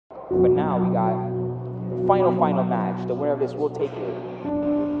But now we got the final match. The winner of this will take it.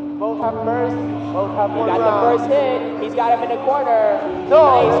 Both have first. Both have one. He got the first hit. He's got him in the corner.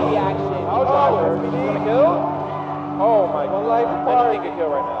 No. Nice reaction. How driver. Gonna kill? Oh my God. One life apart. Anything can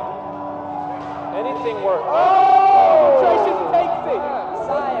kill right now. Anything works. Oh! Tracius takes it.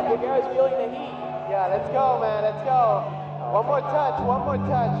 Saya, Bulgaria's feeling the heat. Yeah, let's go, man. Let's go. One more touch. One more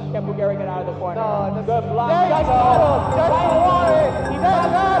touch. Can Bulgaria get out of the corner? No, good block. There you go. Just got it. He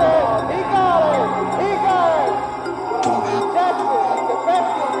got it. He got it. He got it. That's it. The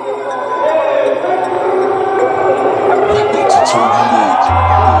best thing in the world.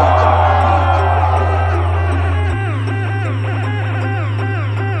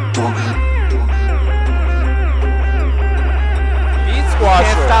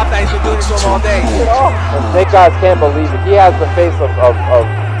 Can't stop that. He's been doing this for him all day. The Snake Eyes can't believe it. He has the face of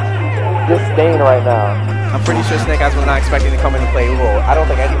disdain right now. I'm pretty sure Snake Eyes were not expecting to come in and play a role. I don't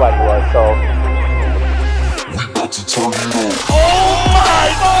think anybody was, so. Oh my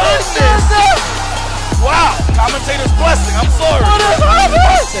goodness! Wow, commentator's blessing, I'm sorry.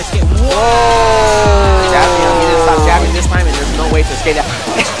 Whoa! Jabbing him, he didn't stop jabbing this time, and there's no way to escape that.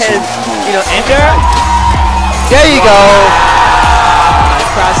 And, you know, enter. There you go.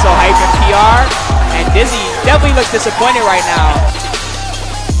 Crowd so hyped in PR, and Dizzy definitely looks disappointed right now.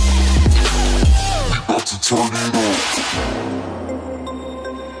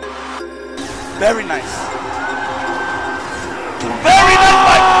 Very nice. Very nice,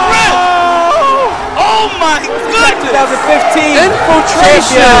 my friend! Oh my goodness! 2015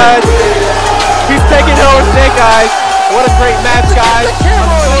 infiltration. He's taking over Snake Eyes. What a great match, guys.